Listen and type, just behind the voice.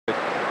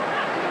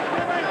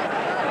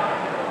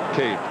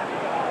Keane.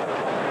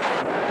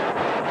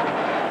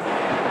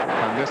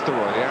 Van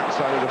Nistelrooy, the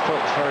outside of the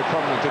foot, is very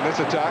prominent in this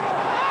attack.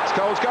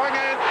 Scholes going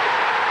in.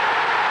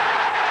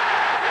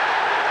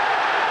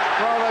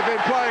 Well, they've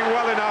been playing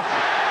well enough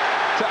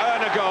to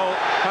earn a goal,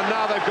 and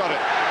now they've got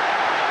it.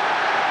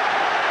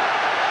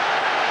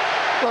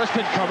 Well, it's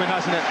been coming,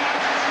 hasn't it?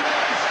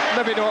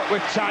 Maybe not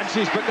with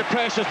chances, but the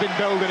pressure's been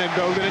building and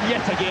building, and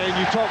yet again,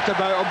 you talked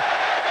about them.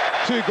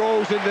 2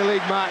 goals in the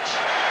league match.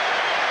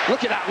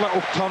 Look at that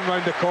little turn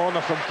round the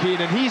corner from Keane,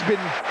 and he's been,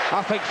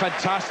 I think,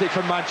 fantastic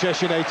for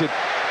Manchester United.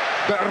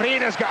 But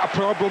Reyna's got a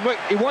problem. Look,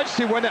 he wants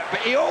to win it, but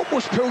he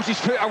almost pulls his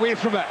foot away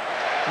from it.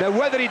 Now,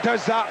 whether he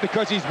does that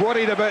because he's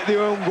worried about the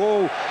own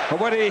goal, or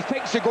whether he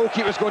thinks the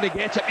goalkeeper's going to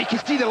get it, you can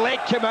see the leg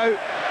come out,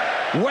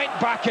 went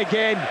back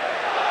again.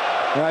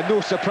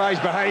 No surprise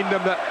behind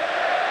him that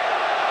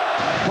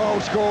Paul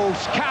Scholes,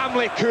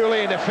 calmly,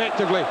 coolly and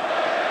effectively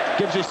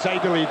gives his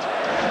side the lead.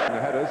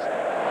 The headers.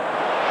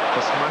 A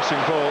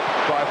smashing ball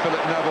by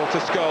Philip Neville to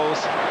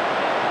Scholes.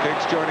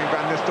 Giggs joining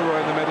Van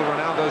Nistelrooy in the middle.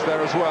 Ronaldo's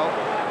there as well.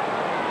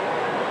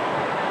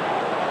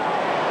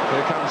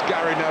 Here comes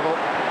Gary Neville.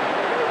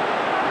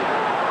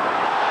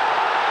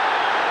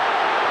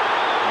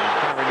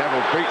 And Gary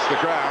Neville beats the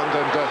ground,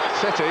 and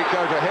City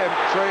go to him.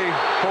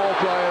 3-4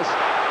 players.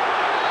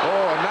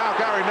 Oh, and now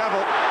Gary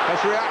Neville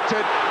has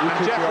reacted, and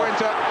Jeff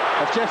Winter.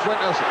 If Jeff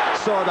Winter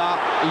saw that,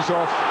 he's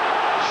off.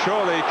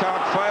 Surely he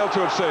can't fail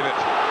to have seen it.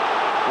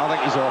 I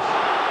think he's off.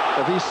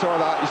 If he saw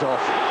that, he's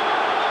off.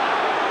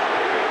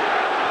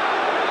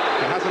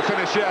 It hasn't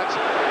finished yet.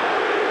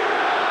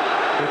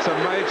 It's a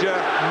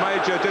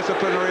major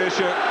disciplinary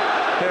issue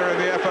here in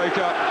the FA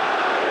Cup.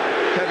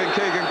 Kevin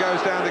Keegan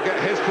goes down to get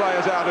his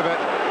players out of it.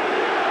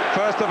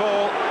 First of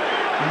all,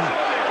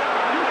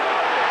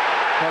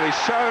 well, he's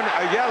shown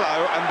a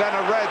yellow and then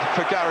a red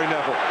for Gary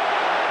Neville.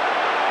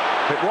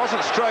 It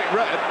wasn't straight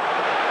red.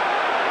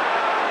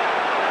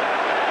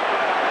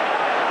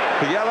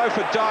 The yellow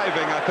for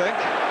diving, I think,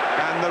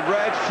 and the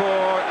red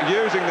for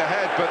using the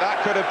head, but that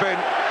could have been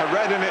a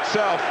red in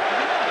itself.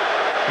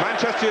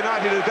 Manchester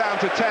United are down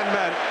to 10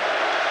 men,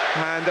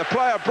 and a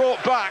player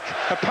brought back,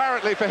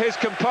 apparently for his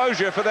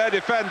composure for their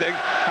defending,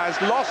 has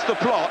lost the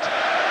plot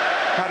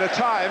at a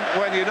time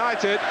when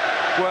United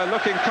were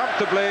looking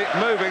comfortably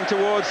moving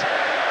towards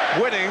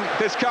winning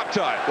this cup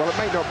tie. Well, it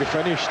might not be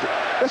finished.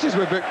 This is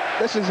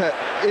it.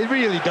 It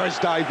really does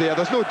dive there.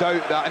 There's no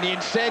doubt that. And he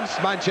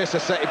incensed Manchester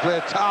City player.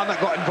 Tarnat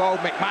got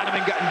involved,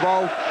 McManaman got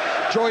involved,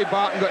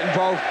 Barton got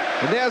involved,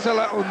 and there's a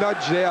little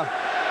nudge there.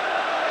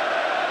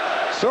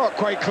 Saw it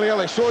quite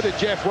clearly. So did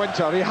Jeff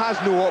Winter. He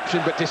has no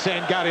option but to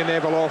send Gary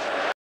Neville off.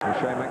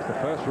 O'Shea makes the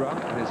first run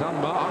and is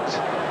unmarked.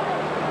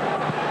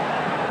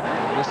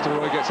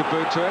 Nistelrooy gets a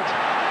boot to it,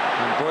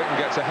 and Buyten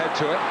gets a head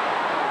to it.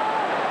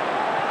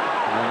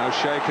 And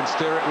O'Shea can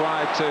steer it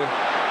wide to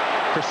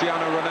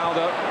Cristiano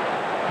Ronaldo.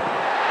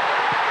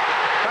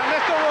 Van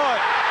Nistelrooy!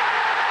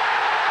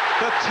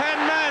 The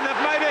 10 men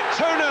have made it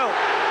 2-0.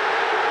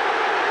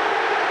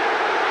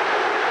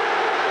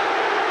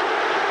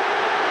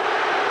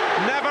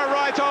 Never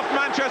write off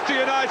Manchester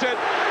United.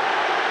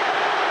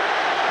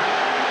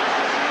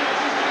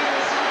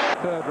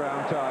 Third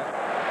round tie.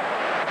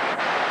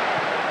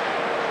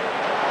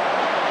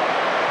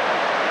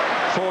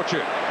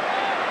 Fortune.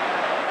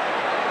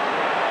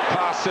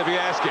 Past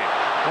Sibierski.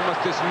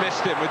 Almost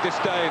dismissed him with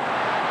disdain.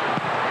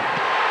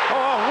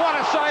 Oh, what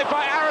a save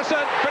by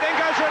Arason. But in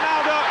goes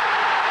Ronaldo.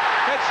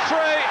 It's 3.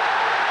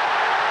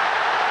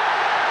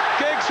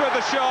 Giggs with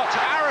the shot.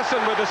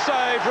 Arason with the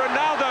save.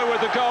 Ronaldo with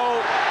the goal.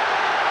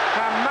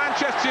 And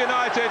Manchester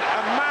United,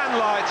 a man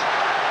light,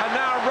 are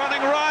now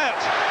running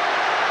riot.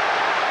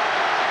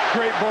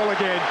 Great ball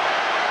again.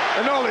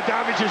 And all the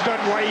damage is done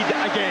wide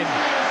again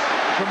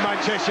from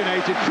Manchester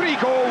United. 3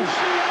 goals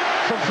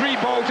from 3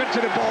 balls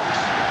into the box.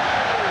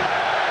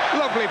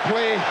 Lovely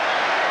play.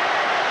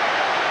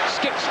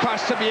 Skips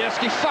past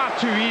Sibierski far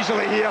too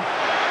easily here.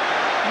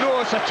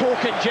 No, it's a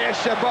token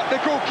gesture, but the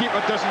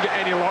goalkeeper doesn't get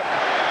any luck.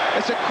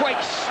 It's a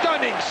quite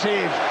stunning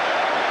save.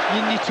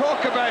 You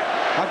talk about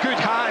a good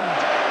hand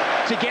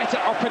to get it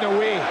up and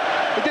away.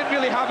 He didn't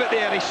really have it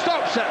there. He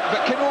stops it,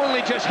 but can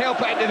only just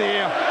help it into the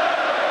air.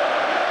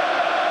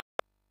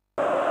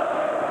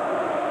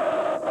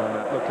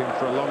 Looking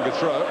for a longer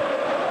throw.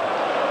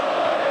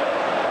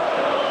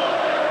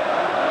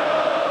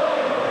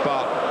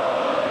 Barton.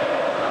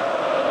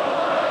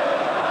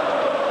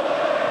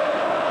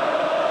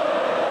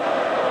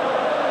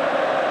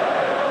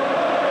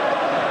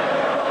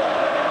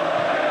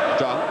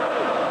 Dunne.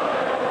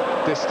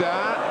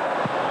 Distin.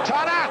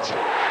 Tarnat!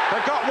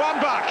 They've got one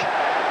back.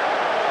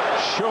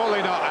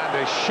 Surely not,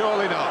 Andy,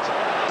 surely not.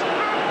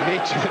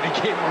 Nature of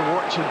the game we're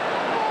watching.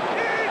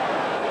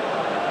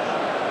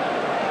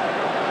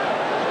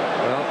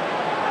 Well,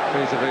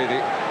 vis-a-vis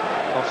the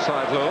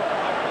offside law.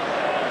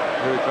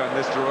 Ruud van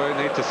Nistelrooy,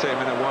 need to see him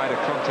in a wider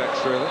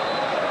context, really.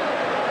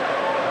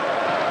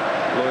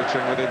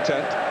 Loitering with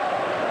intent.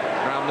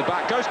 Round the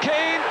back goes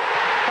Keane.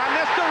 Van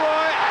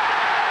Nistelrooy.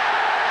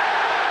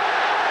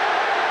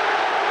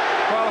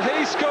 Well,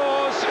 he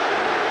scores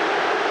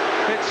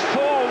It's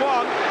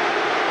 4-1.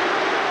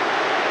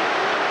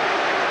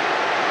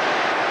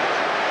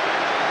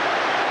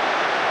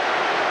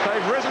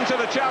 They've risen to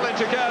the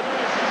challenge again.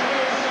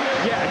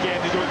 Yet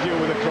again, they don't deal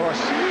with the cross.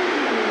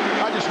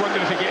 I just wonder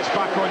if he gets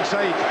back on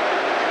side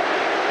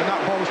and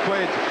that ball's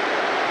played.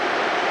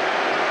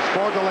 It's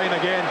borderline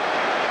again.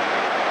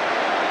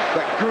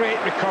 But great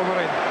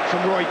recovering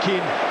from Roy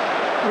Keane.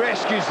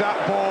 Rescues that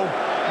ball,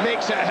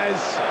 makes it his.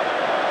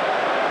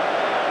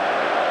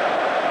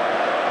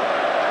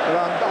 But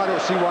I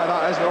don't see why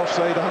that isn't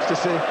offside, I have to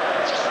say.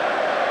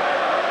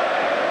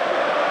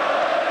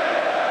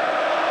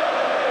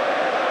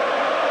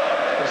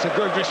 It's a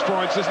good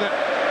response, isn't it?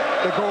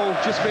 The goal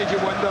just made you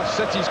wonder,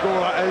 City's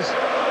goal that is,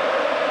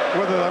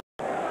 whether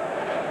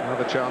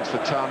Another chance for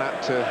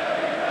Tarnat to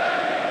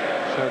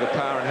show the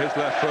power in his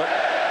left foot.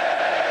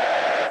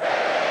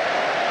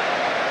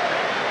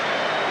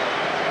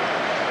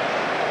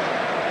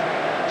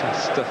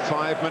 Just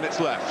 5 minutes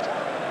left.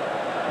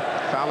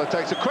 Fowler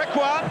takes a quick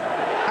one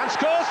and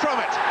scores from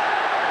it.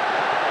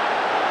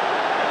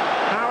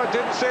 Howard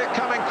didn't see it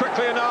coming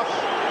quickly enough.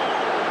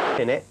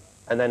 In it,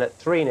 and then at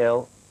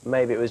 3-0,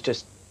 maybe it was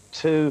just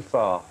too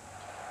far.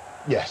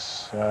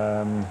 Yes.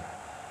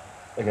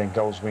 Again,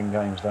 goals win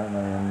games, don't they?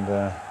 And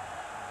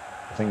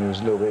I think it was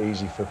a little bit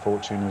easy for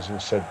Fortune, as I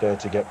said there,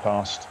 to get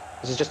past.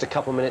 This is just a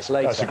couple of minutes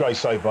later. That's a great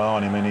save by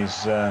Arni. I mean, he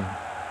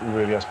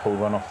really has pulled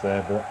one off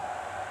there, but...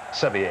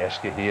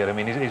 Sibierski here, I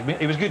mean,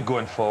 he was good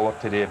going forward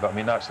today, but I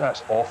mean,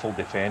 that's awful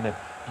defending.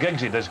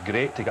 Giggsy does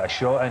great to get a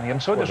shot in here, and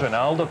so does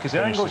Ronaldo, because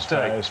the angle's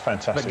tight. It's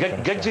fantastic.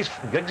 But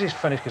Giggsy's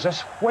finish, because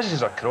this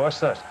whizzes across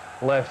this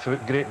left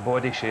foot, great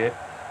body shape,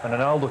 and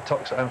Ronaldo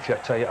tucks it in for a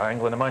tight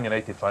angle, and the Man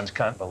United fans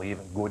can't believe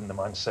it, going the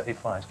Man City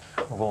fans.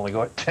 We've only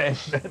got 10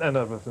 and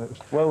everything.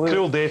 It was a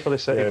cruel day for the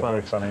City fans.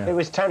 Very funny, yeah. It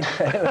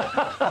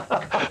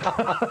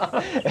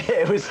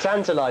was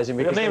tantalising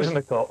because your name's in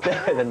the cup.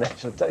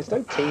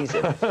 Don't tease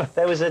him.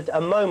 There was a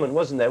moment,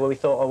 wasn't there, where we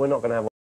thought, oh, we're not going to have one.